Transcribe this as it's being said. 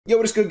Yo,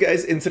 what is good,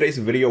 guys? In today's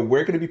video,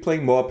 we're going to be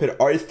playing Moped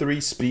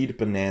R3 Speed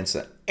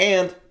Bonanza.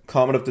 And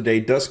comment of the day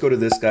does go to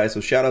this guy,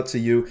 so shout out to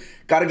you.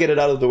 Gotta get it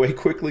out of the way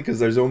quickly because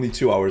there's only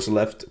 2 hours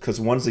left.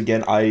 Because once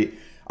again, I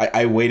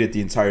waited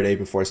the entire day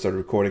before I started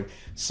recording.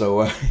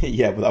 So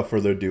yeah, without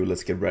further ado,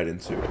 let's get right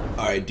into it.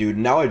 Alright, dude,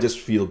 now I just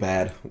feel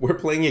bad. We're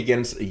playing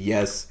against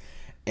Yes,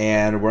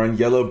 and we're on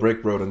Yellow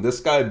Brick Road, and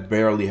this guy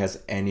barely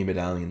has any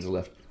medallions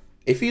left.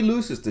 If he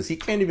loses this, he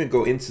can't even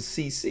go into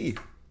CC.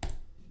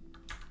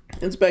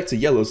 It's back to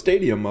Yellow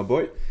Stadium, my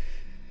boy.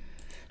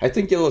 I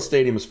think Yellow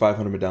Stadium is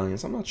 500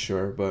 medallions. I'm not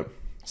sure, but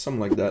something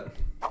like that.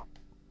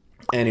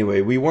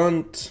 Anyway, we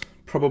want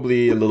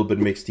probably a little bit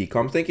mixed eco.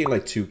 I'm thinking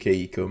like 2k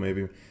eco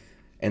maybe.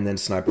 And then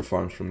sniper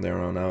farms from there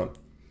on out.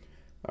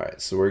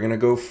 Alright, so we're going to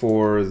go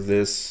for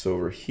this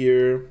over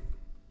here.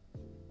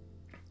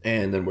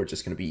 And then we're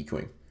just going to be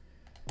ecoing.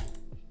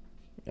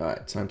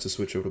 Alright, time to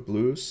switch over to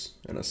blues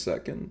in a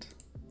second.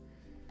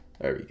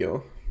 There we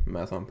go.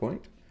 Math on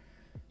point.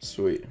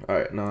 Sweet.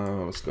 Alright,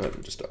 now let's go ahead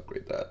and just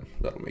upgrade that.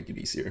 That'll make it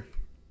easier.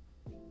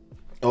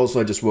 Also,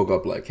 I just woke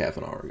up like half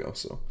an hour ago,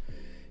 so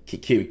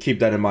keep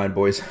that in mind,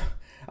 boys.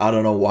 I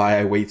don't know why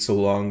I wait so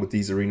long with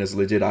these arenas.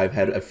 Legit, I've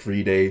had a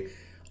free day.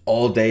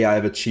 All day I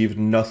have achieved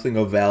nothing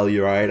of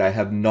value, right? I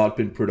have not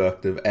been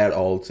productive at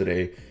all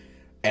today.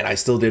 And I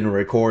still didn't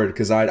record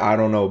because I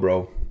don't know,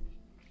 bro.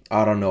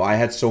 I don't know. I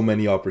had so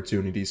many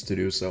opportunities to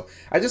do so.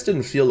 I just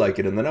didn't feel like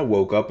it. And then I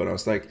woke up and I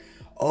was like,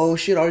 oh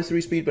shit,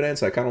 R3 Speed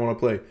Bonanza, I kind of want to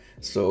play.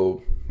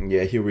 So,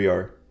 yeah, here we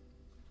are.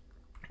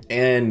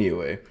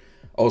 Anyway,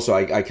 also,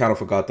 I kind of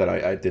forgot that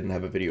I didn't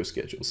have a video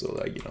schedule, so,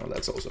 like, you know,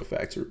 that's also a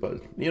factor.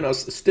 But, you know, I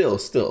still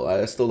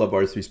love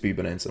R3 Speed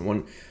Bonanza.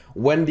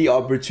 When the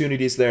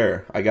opportunity is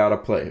there, I gotta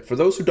play. For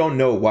those who don't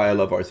know why I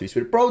love R3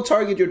 Speed, bro,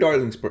 target your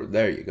darlings, bro.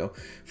 There you go.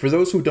 For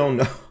those who don't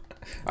know,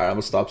 alright, I'm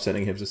gonna stop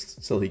sending him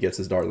just till he gets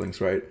his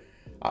darlings, right?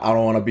 I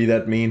don't want to be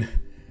that mean.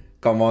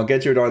 Come on,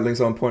 get your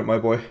darlings on point, my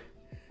boy.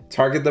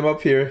 Target them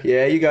up here.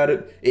 Yeah, you got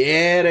it.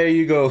 Yeah, there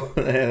you go.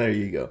 There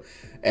you go.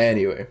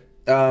 Anyway,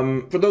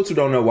 for those who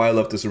don't know why I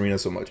love this arena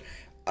so much,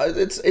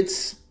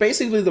 it's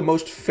basically the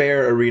most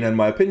fair arena in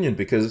my opinion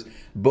because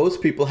both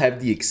people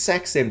have the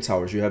exact same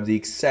towers. You have the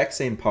exact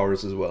same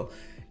powers as well.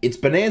 It's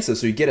Bonanza,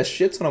 so you get a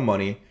shit ton of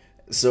money.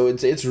 So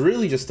it's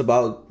really just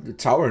about the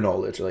tower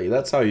knowledge. Like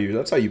that's how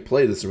you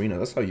play this arena.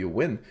 That's how you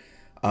win.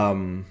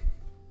 So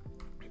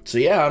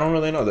yeah, I don't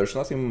really know. There's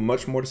nothing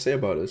much more to say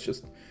about it.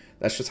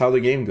 That's just how the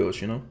game goes,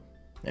 you know?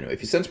 Anyway,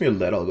 if he sends me a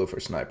lead, I'll go for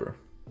a sniper.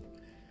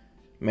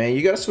 Man,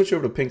 you gotta switch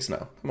over to pinks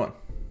now. Come on.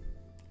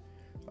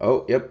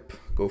 Oh, yep.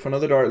 Go for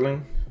another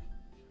dartling.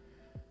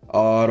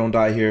 Oh, don't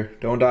die here.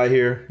 Don't die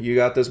here. You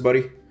got this,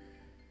 buddy.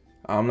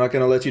 I'm not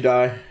gonna let you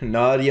die.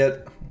 Not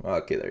yet.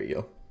 Okay, there you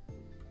go.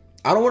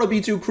 I don't want to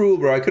be too cruel,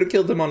 bro. I could have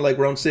killed him on, like,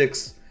 round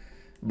 6.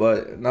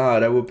 But, nah,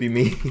 that would be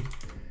me.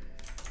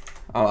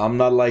 I'm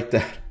not like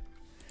that.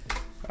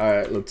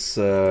 Alright, let's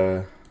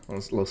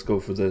go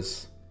for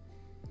this.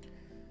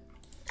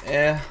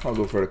 I'll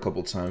go for it a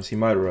couple times. He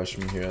might rush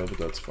me here, but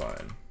that's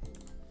fine.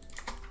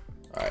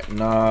 Alright,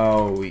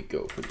 now we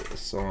go for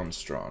this on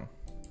strong.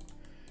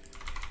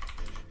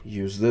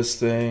 Use this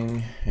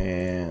thing,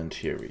 and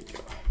here we go.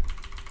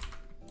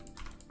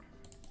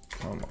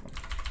 Come on.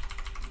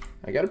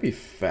 I gotta be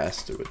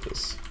faster with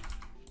this.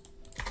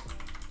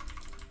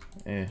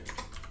 I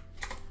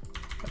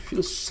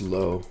feel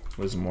slow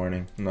this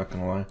morning, I'm not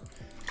gonna lie.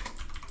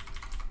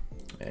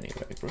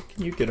 Anyway, bro,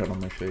 can you get out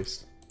of my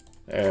face?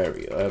 There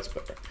we go, that's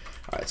better.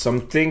 Alright, so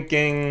I'm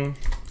thinking...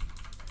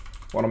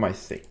 What am I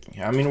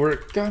thinking? I mean, we're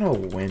gonna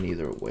win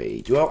either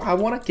way. I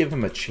want to give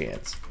him a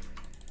chance.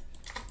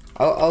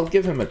 I'll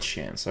give him a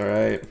chance,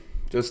 alright?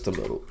 Just a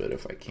little bit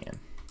if I can.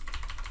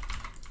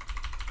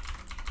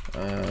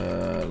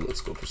 Let's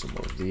go for some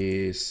more of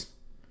these.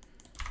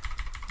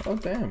 Oh,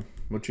 damn.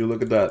 Would you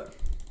look at that?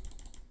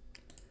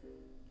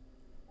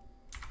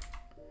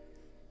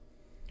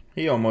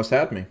 He almost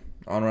had me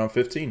on round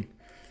 15.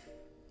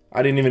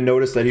 I didn't even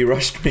notice that he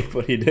rushed me,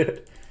 but he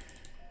did.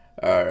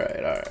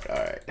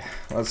 Alright.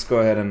 Let's go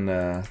ahead and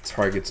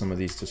target some of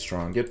these to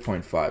strong. Get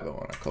 0.5, I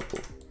want a couple.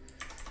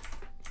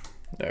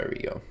 There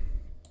we go.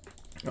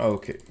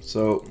 Okay,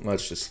 so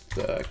let's just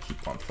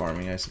keep on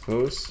farming, I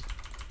suppose.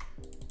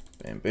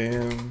 Bam,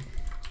 bam.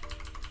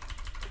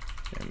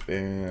 Bam,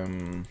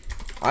 bam.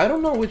 I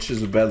don't know which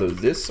is better,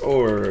 this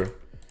or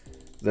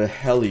the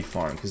heli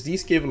farm, because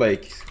these give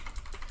like...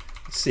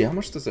 Let's see, how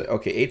much does it...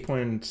 Okay, 8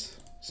 point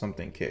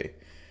something K.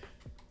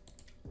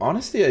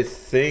 Honestly, I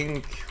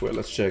think... Wait,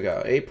 let's check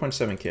out.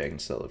 8.7k, I can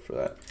sell it for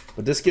that.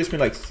 But this gives me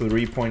like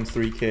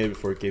 3.3k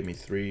before it gave me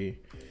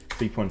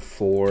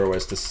 3.4.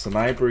 Whereas the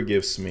sniper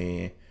gives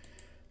me...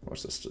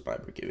 What's the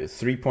sniper give you?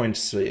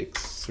 3.6,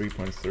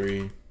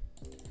 3.3.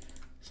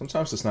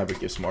 Sometimes the sniper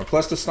gives more.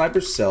 Plus, the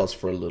sniper sells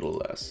for a little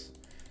less.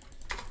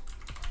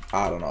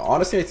 I don't know.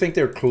 Honestly, I think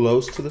they're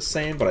close to the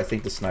same, but I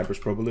think the sniper's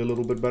probably a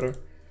little bit better.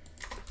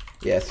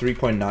 Yeah,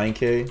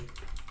 3.9k.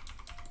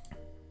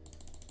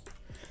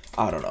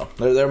 I don't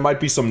know. There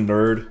might be some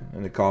nerd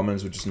in the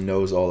comments who just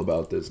knows all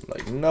about this.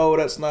 Like, no,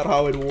 that's not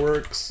how it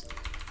works.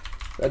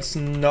 That's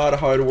not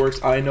how it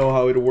works. I know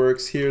how it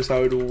works. Here's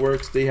how it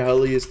works. The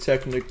heli is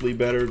technically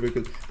better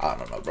because I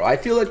don't know, bro. I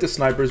feel like the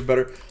sniper is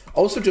better.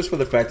 Also, just for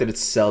the fact that it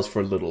sells for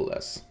a little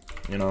less.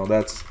 You know,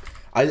 that's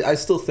I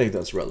still think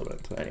that's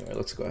relevant. Anyway,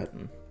 let's go ahead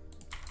and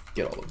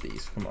get all of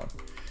these. Come on.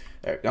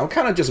 I'm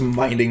kind of just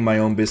minding my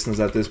own business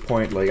at this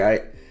point. Like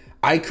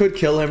I could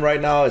kill him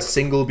right now, a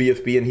single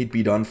BFB, and he'd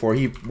be done for.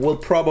 He will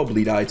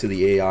probably die to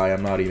the AI.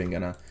 I'm not even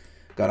gonna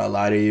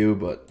lie to you,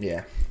 but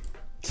yeah.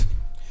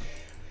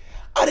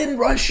 I didn't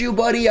rush you,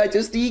 buddy. I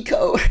just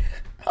eco.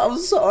 I'm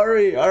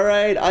sorry. All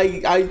right.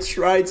 I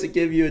tried to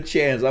give you a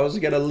chance. I was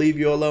gonna leave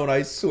you alone.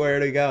 I swear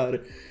to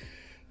God.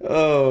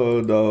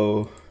 Oh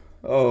no.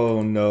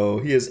 Oh no.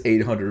 He has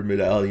 800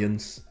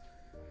 medallions.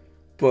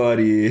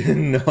 Buddy,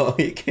 no,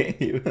 he can't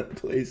even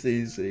play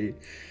CC.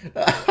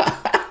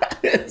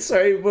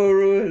 Sorry,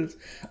 Ruins.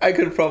 I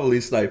could probably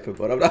snipe him,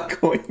 but I'm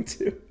not going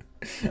to.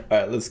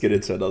 Alright, let's get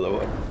into another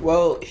one.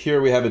 Well,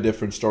 here we have a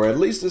different story. At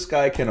least this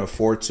guy can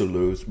afford to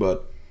lose,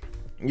 but,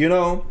 you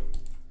know,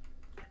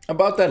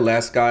 about that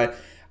last guy,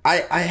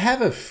 I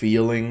have a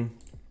feeling,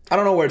 I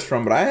don't know where it's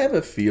from, but I have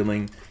a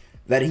feeling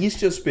that he's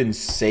just been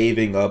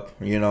saving up,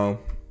 you know.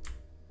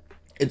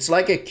 It's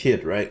like a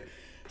kid, right?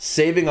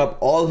 Saving up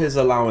all his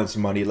allowance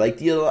money, like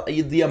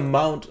the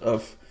amount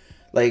of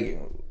like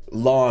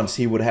lawns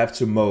he would have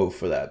to mow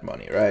for that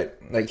money, right?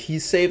 Like he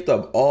saved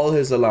up all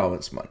his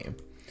allowance money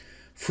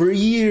for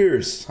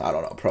years. I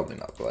don't know, probably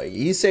not, but like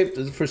he saved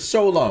it for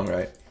so long,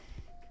 right?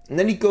 And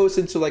then he goes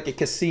into like a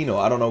casino.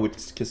 I don't know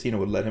which casino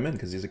would let him in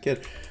because he's a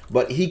kid,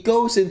 but he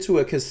goes into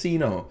a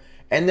casino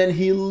and then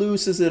he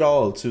loses it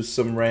all to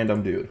some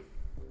random dude,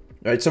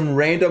 right? Some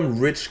random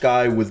rich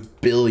guy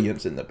with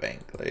billions in the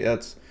bank. Like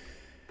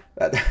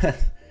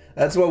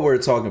that's what we're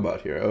talking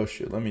about here. Oh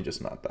shoot, let me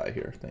just not die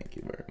here. Thank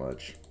you very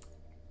much.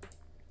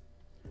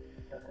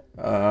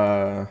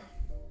 Yeah,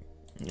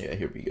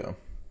 here we go.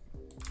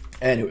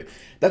 Anyway,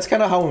 that's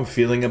kind of how I'm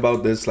feeling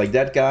about this. Like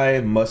that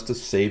guy must have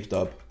saved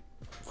up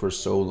for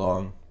so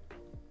long,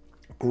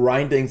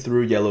 grinding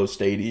through Yellow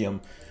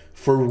Stadium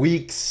for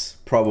weeks,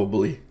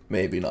 probably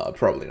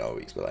probably not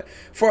weeks, but like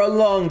for a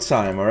long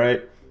time. All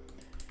right.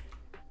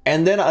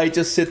 And then I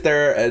just sit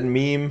there and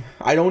meme.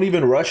 I don't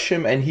even rush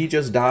him and he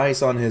just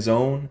dies on his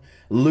own,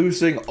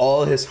 losing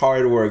all his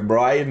hard work,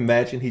 bro. I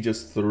imagine he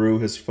just threw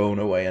his phone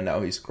away and now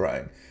he's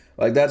crying.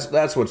 Like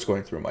that's what's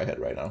going through my head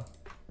right now.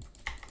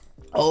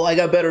 Oh, I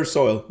got better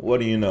soil. What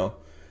do you know?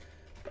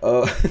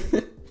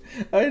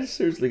 I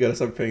seriously gotta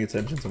start paying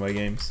attention to my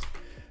games.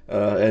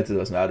 It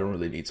doesn't. I don't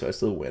really need to. I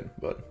still win,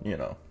 but you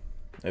know,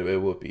 it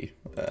would be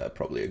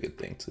probably a good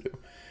thing to do.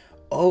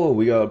 Oh,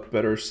 we got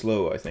better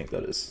slow. I think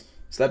that is.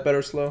 Is that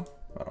better slow?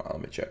 Oh,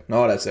 let me check.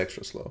 No, that's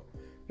extra slow.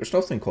 There's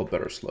nothing called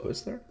better slow,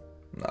 is there?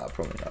 Nah,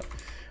 probably not.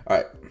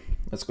 Alright,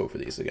 let's go for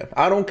these again.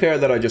 I don't care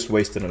that I just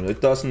wasted them.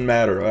 It doesn't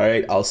matter,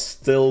 alright? I'll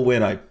still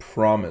win, I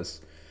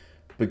promise.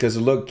 Because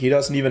look, he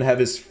doesn't even have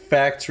his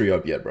factory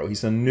up yet, bro.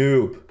 He's a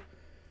noob.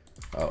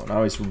 Oh,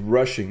 now he's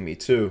rushing me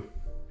too.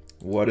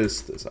 What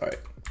is this? Alright,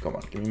 come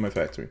on, give me my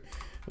factory.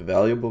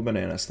 Valuable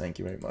bananas, thank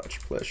you very much.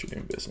 Pleasure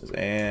doing business.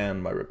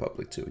 And my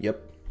republic too,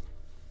 yep.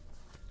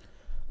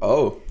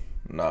 Oh.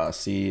 Nah,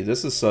 see,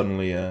 this is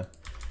suddenly a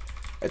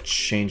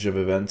change of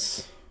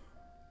events.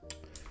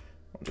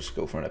 I'll just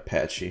go for an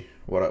Apache.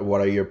 What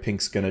are your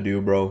pinks gonna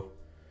do, bro?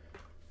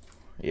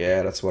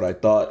 Yeah, that's what I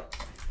thought.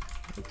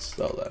 Let's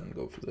sell that and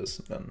go for this.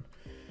 And then,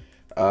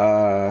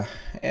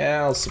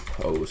 yeah, I'll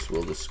suppose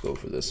we'll just go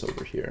for this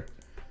over here.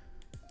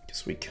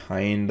 Guess we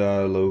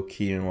kinda low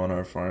key and want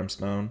our farms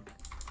down.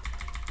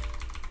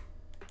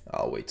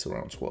 I'll wait till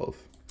around 12.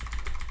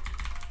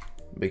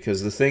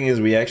 Because the thing is,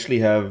 we actually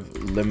have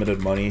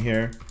limited money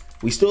here.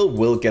 We still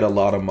will get a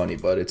lot of money,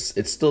 but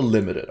it's still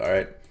limited, all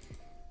right?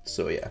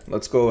 So yeah,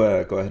 let's go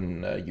ahead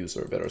and use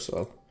our better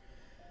soil.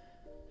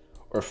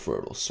 Or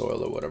fertile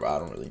soil or whatever, I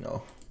don't really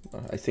know.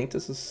 I think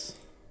this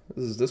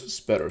was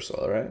better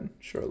soil, right?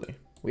 Surely.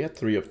 We had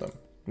 3 of them.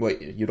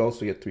 Wait, you'd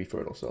also get 3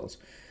 fertile soils.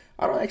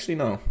 I don't actually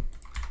know.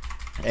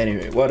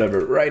 Anyway,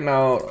 whatever. Right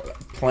now,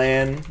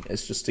 plan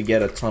is just to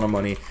get a ton of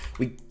money.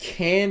 We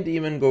can't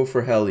even go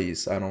for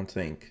helis, I don't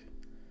think.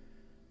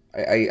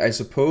 I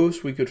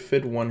suppose we could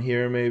fit one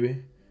here,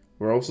 maybe.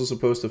 We're also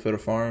supposed to fit a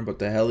farm, but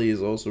the heli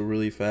is also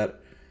really fat.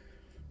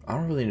 I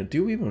don't really know.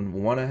 Do we even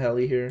want a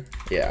heli here?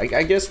 Yeah,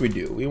 I guess we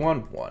do. We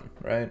want one,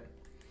 right?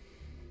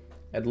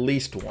 At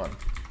least one.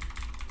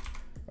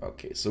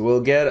 Okay, so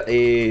we'll get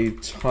a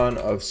ton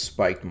of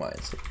spiked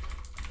mines.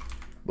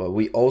 But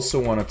we also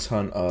want a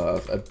ton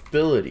of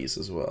abilities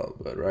as well.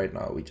 But right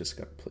now, we just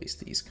gotta place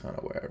these kind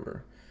of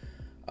wherever.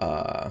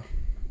 Nah.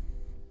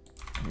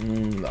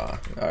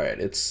 Alright,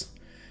 it's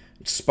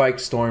Spike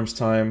Storms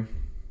time.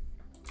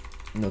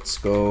 Let's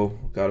go.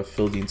 Gotta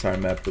fill the entire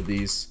map with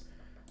these.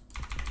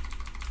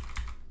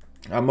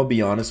 I'm gonna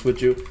be honest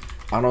with you.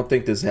 I don't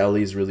think this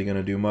heli is really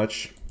gonna do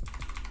much.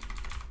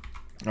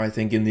 I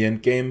think in the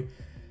end game,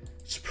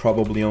 it's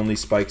probably only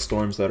Spike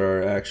Storms that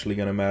are actually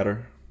gonna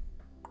matter.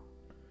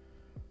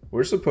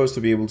 We're supposed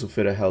to be able to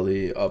fit a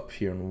heli up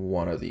here in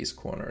one of these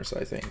corners,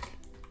 I think.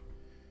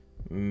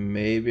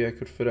 Maybe I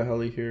could fit a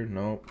heli here.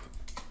 Nope.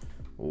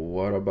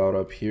 What about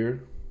up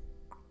here?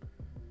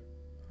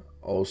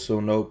 Also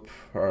nope.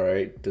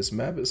 Alright, this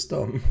map is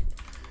dumb.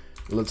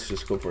 Let's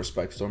just go for a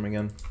spike storm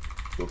again.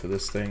 Go for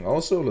this thing.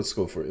 Also, let's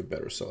go for a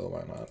better solo.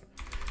 Why not?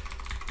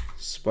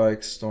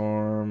 Spike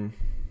storm.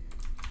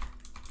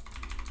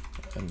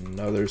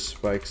 Another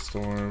spike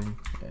storm.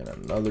 And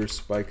another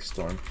spike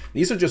storm.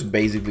 These are just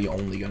basically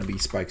only going to be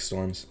spike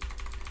storms.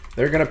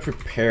 They're going to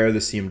prepare the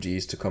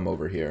CMGs to come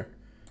over here.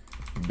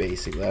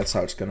 Basically, that's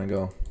how it's going to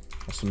go.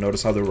 Also,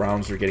 notice how the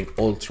rounds are getting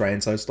ultra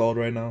anti-stalled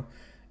right now.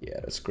 Yeah,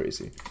 that's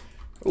crazy.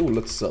 Oh,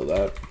 let's sell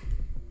that.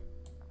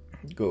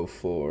 Go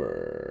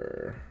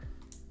for...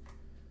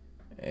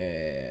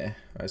 I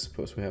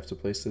suppose we have to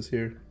place this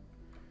here.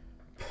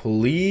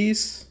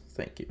 Please?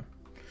 Thank you.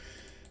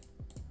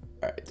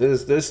 Alright,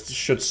 this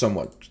should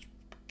somewhat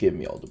give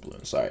me all the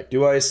balloons. Alright,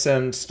 do I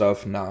send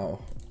stuff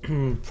now?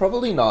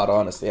 Probably not,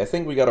 honestly. I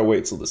think we gotta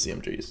wait till the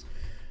CMGs.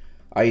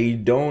 I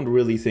don't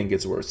really think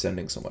it's worth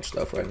sending so much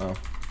stuff right now.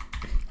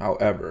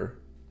 However,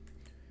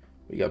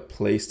 we got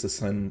place to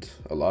send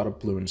a lot of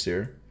balloons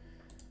here.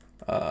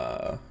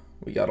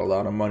 We got a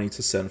lot of money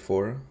to send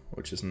for,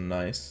 which is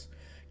nice.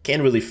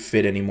 Can't really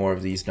fit any more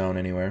of these down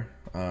anywhere.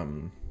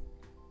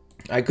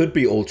 I could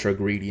be ultra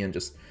greedy and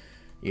just,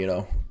 you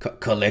know,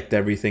 collect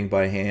everything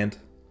by hand.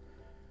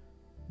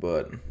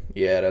 But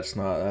yeah, that's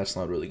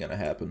not really gonna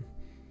happen.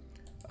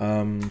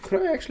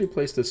 Could I actually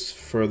place this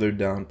further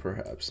down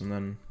perhaps? And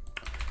then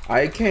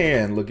I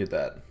can, look at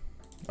that.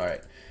 All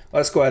right,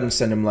 let's go ahead and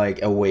send him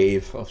like a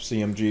wave of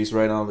CMGs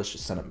right now. Let's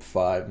just send him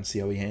 5 and see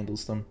how he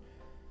handles them.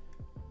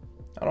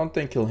 I don't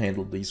think he'll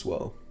handle these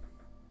well.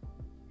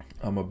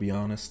 I'm gonna be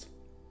honest.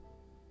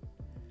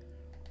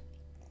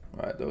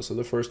 Alright, those are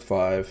the first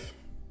 5.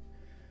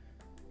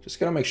 Just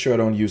gotta make sure I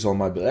don't use all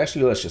my build.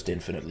 Actually, let's just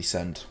infinitely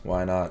send.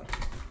 Why not?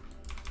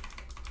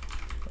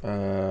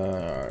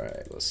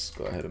 Alright, let's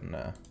go ahead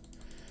and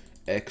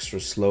extra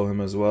slow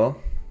him as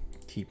well.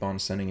 Keep on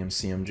sending him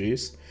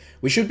CMGs.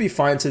 We should be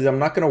fine today. I'm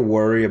not gonna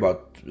worry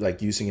about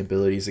like using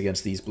abilities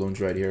against these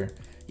balloons right here.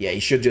 Yeah, he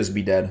should just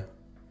be dead.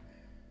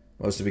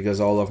 Mostly because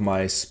all of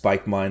my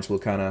spike mines will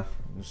kind of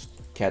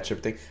catch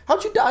everything.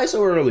 How'd you die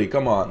so early?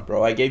 Come on,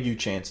 bro. I gave you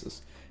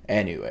chances.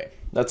 Anyway,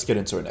 let's get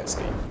into our next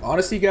game.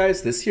 Honestly,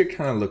 guys, this here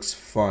kind of looks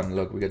fun.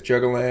 Look, we got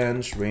Juggle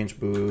Lange, Range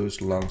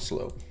Boost, Long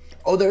Slow.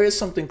 Oh, there is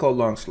something called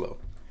Long Slow.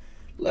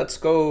 Let's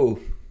go.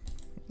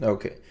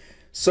 Okay.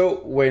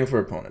 So, waiting for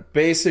opponent.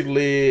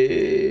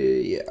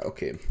 Basically, yeah,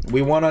 okay.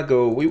 We want to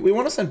go... We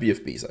want to send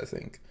BFBs, I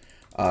think.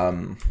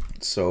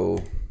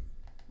 So,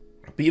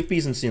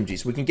 BFBs and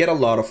CMGs. We can get a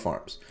lot of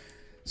farms.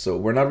 So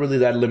we're not really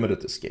that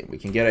limited this game. We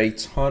can get a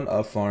ton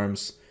of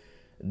farms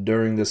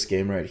during this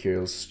game right here.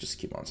 Let's just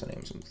keep on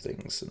sending some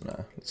things. And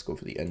let's go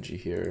for the NG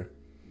here.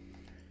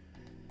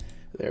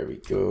 There we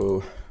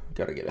go.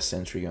 Gotta get a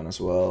sentry gun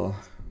as well.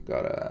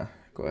 Gotta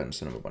go ahead and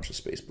send him a bunch of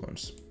space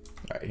balloons.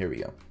 Alright, here we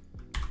go.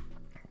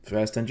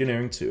 Fast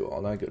engineering 2,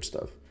 all that good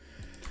stuff.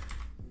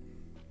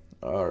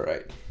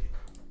 Alright.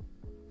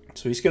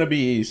 So he's gonna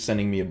be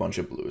sending me a bunch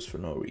of blues for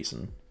no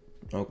reason.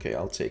 Okay,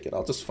 I'll take it.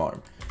 I'll just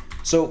farm.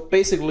 So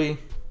basically,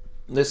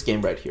 this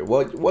game right here,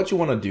 what you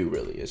want to do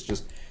really is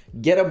just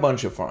get a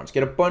bunch of farms,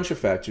 get a bunch of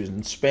factories,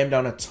 and spam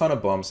down a ton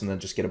of bumps, and then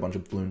just get a bunch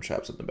of balloon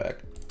traps at the back.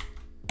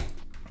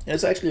 And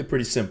it's actually a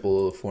pretty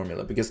simple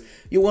formula because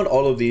you want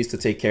all of these to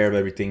take care of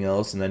everything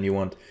else, and then you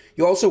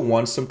also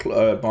want some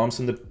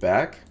bombs in the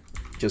back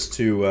just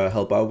to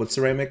help out with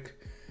ceramic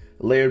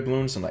layered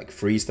balloons and like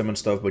freeze them and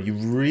stuff. But you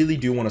really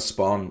do want to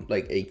spawn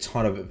like a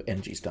ton of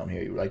NGs down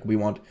here. Like we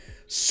want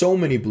so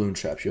many balloon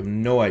traps, you have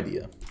no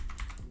idea.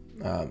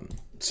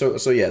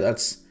 So yeah,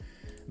 that's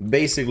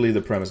basically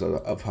the premise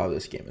of how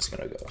this game is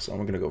gonna go. So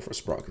I'm gonna go for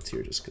Sprockets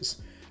here just because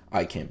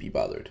I can't be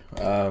bothered.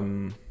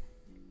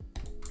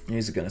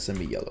 He's gonna send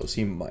me yellows.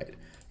 He might.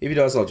 If he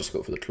does, I'll just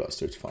go for the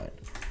cluster. It's fine.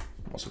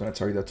 I'm also gonna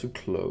target that too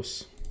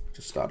close,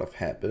 just out of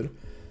habit.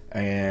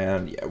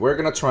 And yeah, we're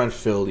gonna try and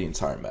fill the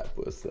entire map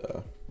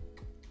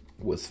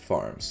with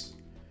farms.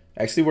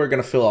 Actually, we're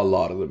gonna fill a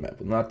lot of the map,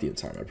 not the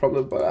entire map,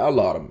 probably, but a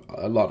lot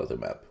of the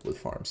map with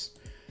farms.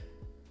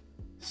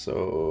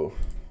 So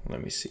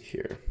let me see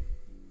here.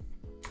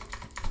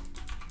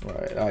 All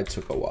right, I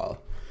took a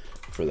while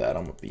for that,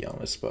 I'm gonna be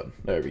honest, but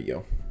there we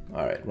go.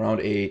 All right, round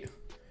 8.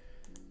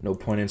 No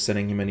point in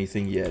sending him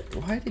anything yet.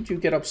 Why did you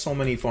get up so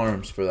many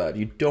farms for that?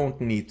 You don't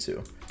need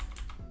to.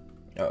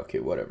 Okay,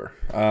 whatever.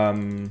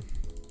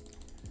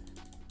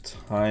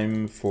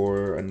 Time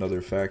for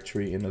another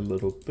factory in a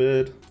little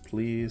bit,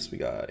 please. We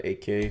got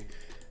AK.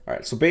 All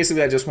right, so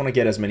basically I just want to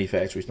get as many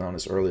factories down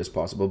as early as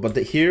possible. But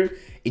here,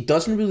 it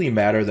doesn't really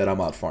matter that I'm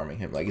out farming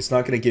him. Like, it's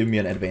not going to give me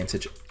an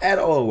advantage at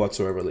all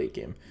whatsoever late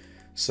game.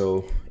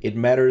 So it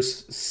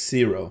matters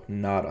 0,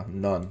 nada,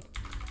 none,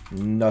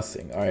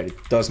 nothing. All right,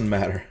 it doesn't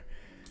matter.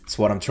 That's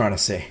what I'm trying to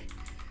say.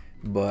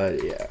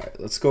 But yeah,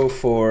 let's go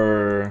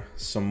for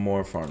some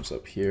more farms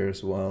up here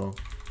as well.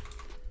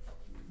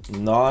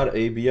 Not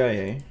a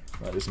BIA.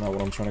 That is not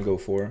what I'm trying to go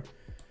for.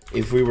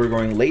 If we were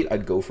going late,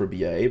 I'd go for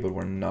BIA, but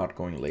we're not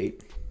going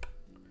late.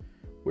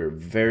 We're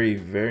very,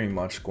 very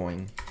much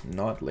going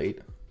not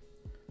late.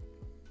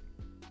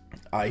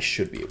 I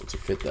should be able to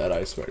fit that,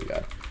 I swear to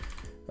God.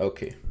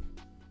 Okay.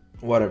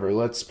 Whatever,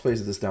 let's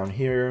place this down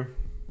here.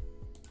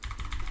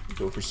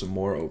 Go for some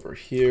more over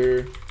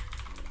here.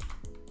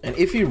 And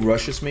if he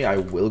rushes me, I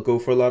will go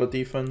for a lot of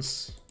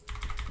defense.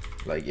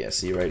 Like, yeah,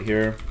 see right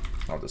here?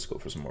 I'll just go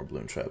for some more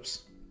balloon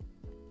traps.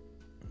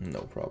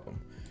 No problem.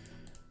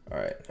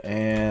 Alright,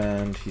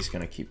 and he's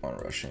gonna keep on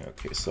rushing.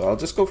 Okay, so I'll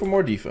just go for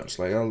more defense.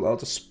 Like, I'll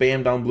just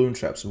spam down balloon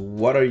traps.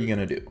 What are you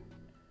gonna do?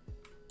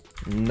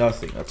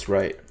 Nothing, that's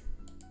right.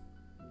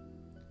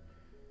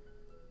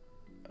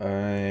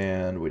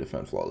 And we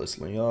defend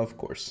flawlessly, of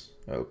course.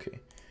 Okay.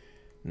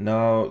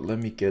 Now, let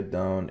me get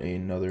down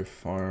another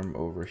farm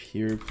over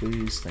here,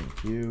 please.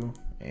 Thank you.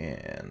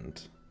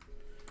 And...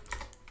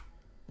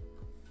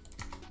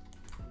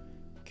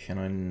 can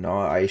I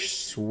not? I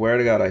swear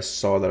to God, I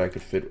saw that I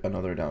could fit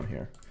another down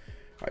here.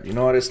 Alright, you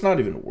know what? It's not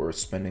even worth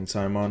spending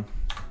time on.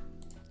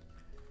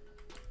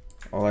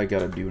 All I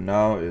gotta do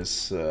now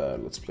is,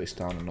 let's place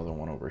down another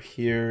one over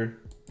here.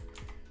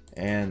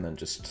 And then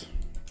just...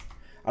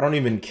 I don't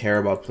even care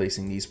about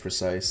placing these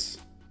precise.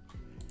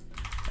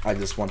 I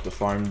just want to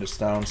farm this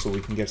down so we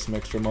can get some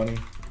extra money.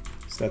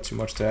 Is that too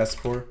much to ask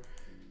for?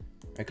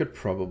 I could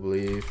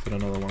probably fit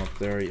another one up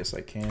there. Yes, I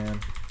can.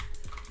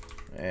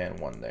 And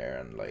one there,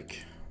 and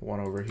like one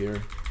over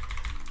here.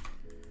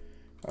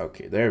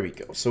 Okay, there we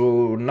go.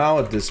 So now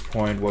at this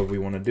point, what we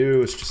want to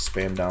do is just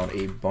spam down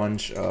a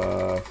bunch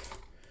of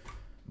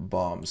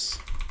bombs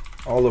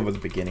all over the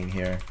beginning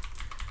here.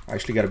 I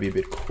actually got to be a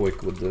bit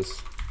quick with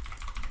this.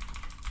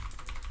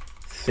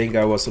 Think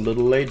I was a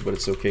little late, but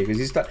it's okay because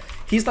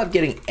he's not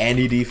getting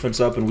any defense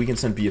up, and we can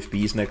send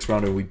BFBs next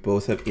round, and we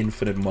both have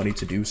infinite money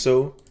to do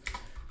so,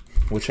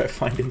 which I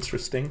find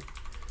interesting.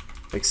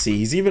 Like, see,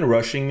 he's even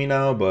rushing me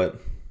now,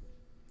 but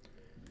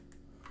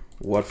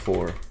what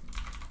for?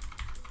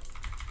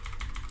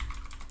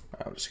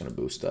 I'm just gonna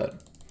boost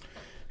that.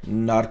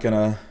 Not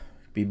gonna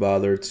be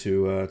bothered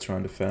to try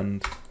and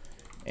defend.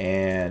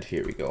 And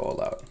here we go,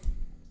 all out.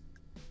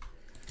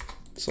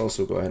 Let's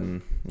also go ahead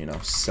and, you know,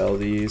 sell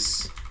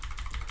these.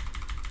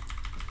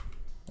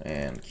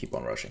 And keep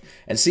on rushing.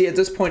 And see, at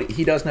this point,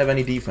 he doesn't have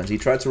any defense. He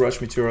tried to rush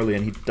me too early,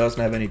 and he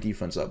doesn't have any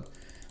defense up.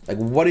 Like,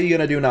 what are you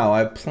gonna do now? I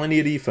have plenty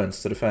of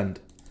defense to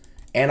defend.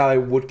 And I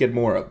would get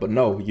more up. But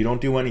no, you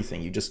don't do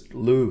anything. You just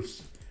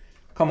lose.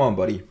 Come on,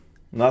 buddy.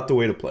 Not the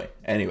way to play.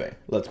 Anyway,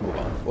 let's move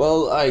on.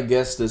 Well, I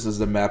guess this is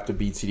the map the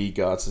BTD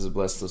gods has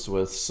blessed us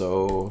with.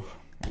 So,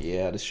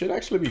 yeah, this should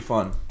actually be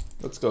fun.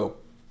 Let's go.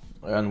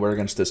 And we're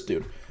against this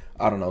dude.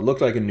 I don't know. Looked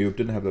like a noob.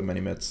 Didn't have that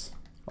many mitts.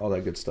 All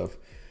that good stuff.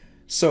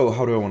 So,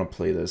 how do I want to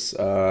play this?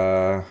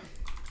 Yeah,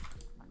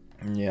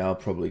 I'll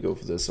probably go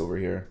for this over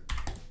here.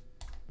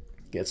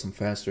 Get some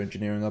faster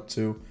engineering up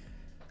too.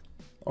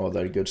 All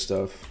that good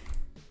stuff.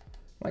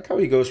 Like how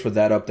he goes for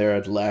that up there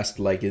at last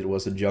like it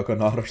was a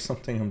juggernaut or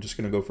something. I'm just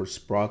going to go for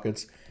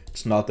sprockets.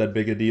 It's not that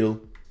big a deal.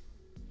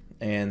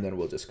 And then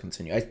we'll just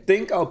continue. I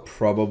think I'll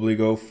probably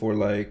go for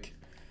like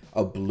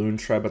a balloon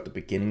trap at the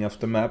beginning of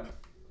the map.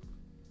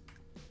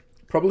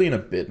 Probably in a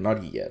bit,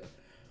 not yet.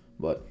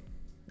 But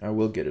I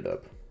will get it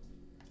up.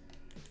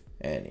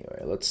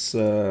 Anyway, let's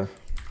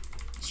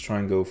try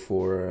and go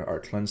for our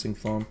cleansing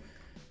foam.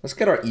 Let's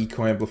get our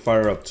eco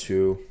amplifier up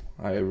too.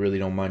 I really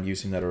don't mind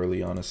using that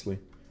early, honestly.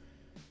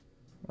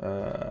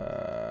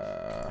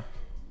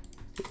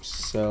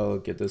 Sell,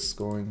 get this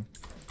going.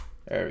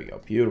 There we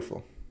go,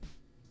 beautiful.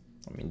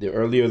 I mean, the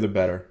earlier the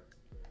better.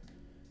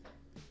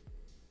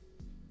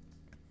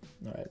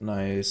 Alright,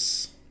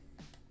 nice.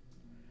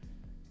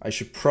 I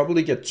should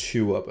probably get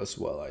 2 up as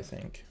well, I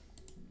think.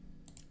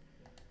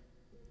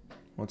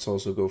 Let's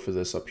also go for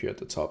this up here at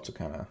the top to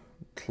kind of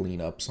clean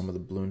up some of the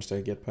balloons that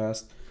I get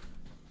past.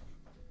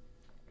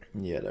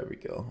 Yeah, there we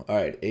go.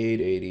 Alright,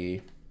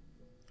 880.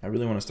 I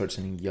really want to start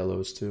sending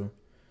yellows too.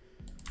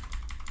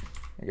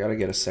 I gotta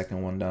get a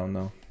second one down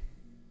though.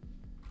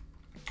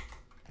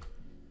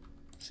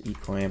 Let's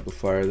eco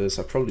amplifier this.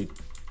 I probably...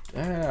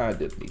 I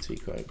did need to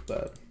eco amp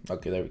that.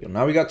 Okay, there we go.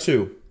 Now we got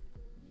 2.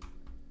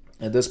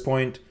 At this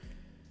point,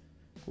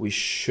 we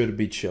should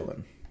be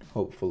chilling.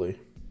 Hopefully.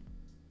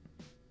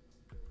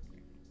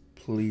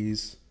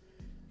 Please.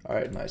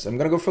 Alright, nice. I'm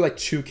gonna go for like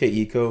 2k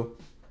eco,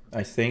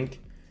 I think.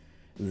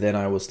 Then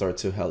I will start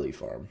to heli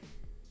farm.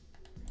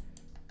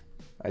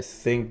 I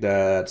think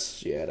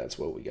that's, yeah, that's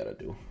what we gotta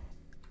do.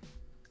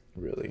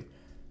 Really.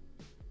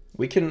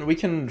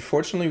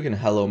 Fortunately we can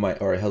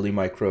heli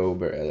micro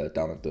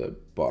down at the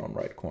bottom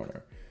right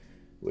corner,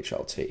 which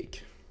I'll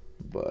take.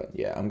 But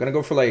yeah, I'm gonna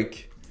go for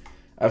like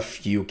a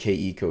few k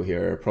eco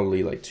here,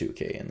 probably like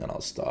 2k, and then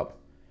I'll stop.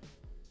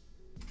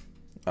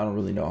 I don't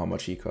really know how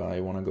much eco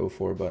I want to go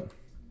for, but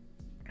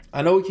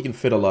I know you can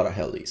fit a lot of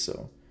heli,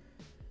 so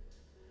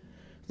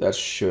that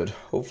should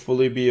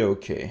hopefully be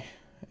okay.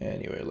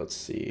 Anyway, let's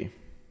see.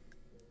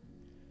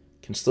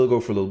 Can still go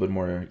for a little bit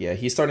more. Yeah,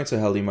 he's starting to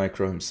heli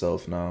micro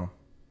himself now.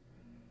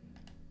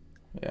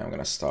 Yeah, I'm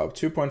gonna stop.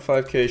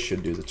 2.5k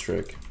should do the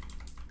trick.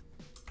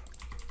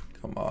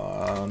 Come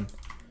on.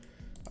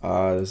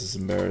 This is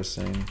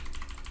embarrassing.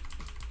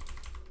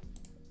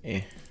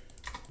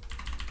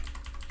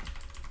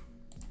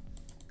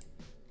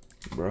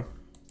 Bro.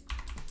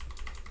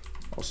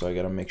 Also, I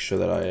gotta make sure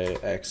that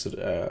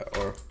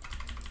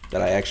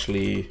I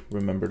actually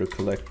remember to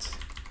collect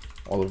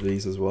all of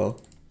these as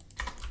well.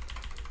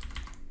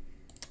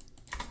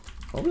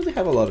 I don't really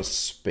have a lot of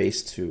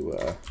space to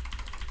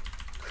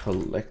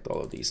collect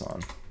all of these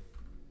on.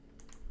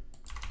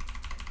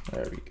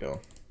 There we go.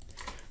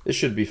 This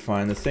should be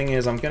fine. The thing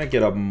is, I'm gonna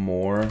get up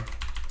more,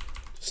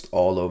 just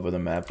all over the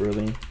map,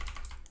 really.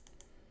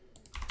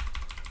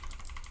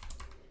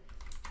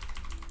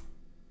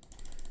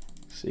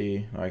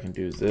 See, I can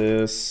do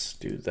this,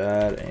 do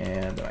that,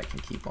 and then I can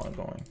keep on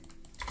going.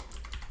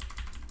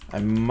 I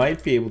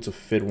might be able to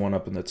fit one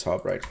up in the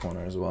top right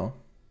corner as well.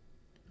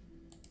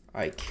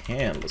 I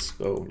can. Let's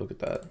go. Look at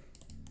that.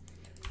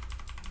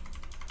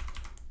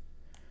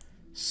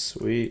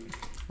 Sweet.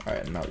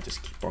 Alright, now we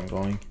just keep on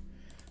going.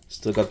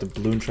 Still got the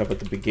balloon trap at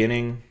the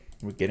beginning.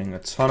 We're getting a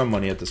ton of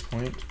money at this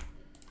point.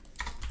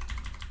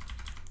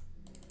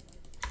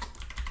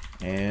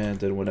 And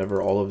then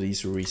whenever all of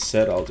these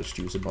reset, I'll just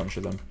use a bunch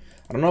of them.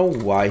 I don't know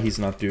why he's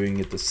not doing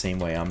it the same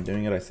way I'm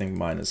doing it. I think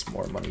mine is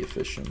more money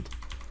efficient.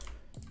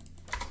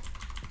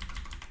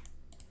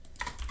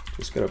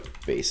 Just gotta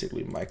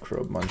basically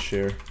micro munch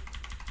here.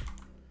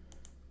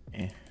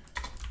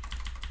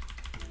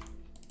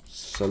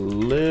 It's a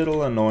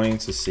little annoying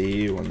to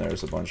see when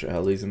there's a bunch of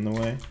helis in the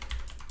way,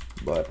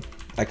 but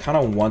I kind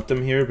of want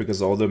them here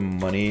because all the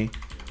money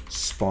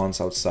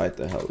spawns outside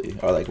the heli,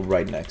 or like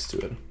right next to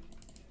it.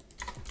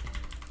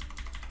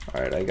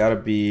 Alright, I gotta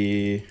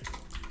be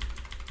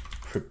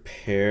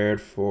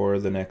prepared for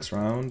the next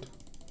round.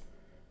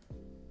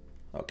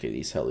 Okay,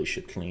 these helis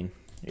should clean.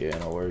 Yeah,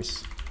 no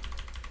worries.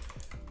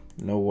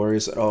 No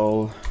worries at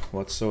all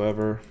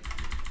whatsoever.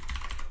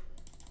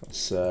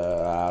 It's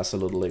a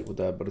little late with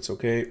that, but it's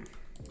okay.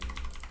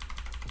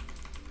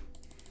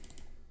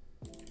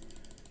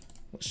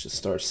 Let's just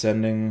start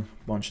sending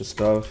a bunch of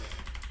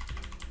stuff.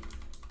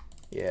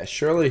 Yeah,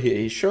 surely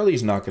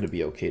he's not going to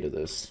be okay to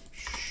this.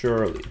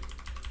 Surely,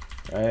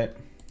 right?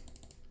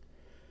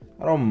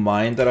 I don't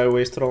mind that I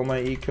wasted all my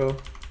eco.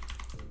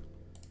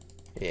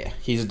 Yeah,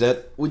 he's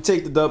dead. We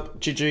take the dub.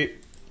 GG.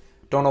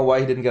 Don't know why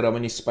he didn't get up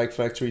any spike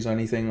factories or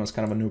anything. It was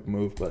kind of a noob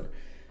move, but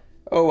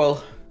oh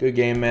well. Good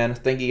game, man.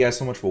 Thank you guys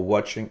so much for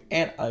watching,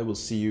 and I will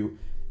see you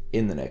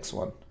in the next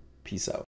one. Peace out.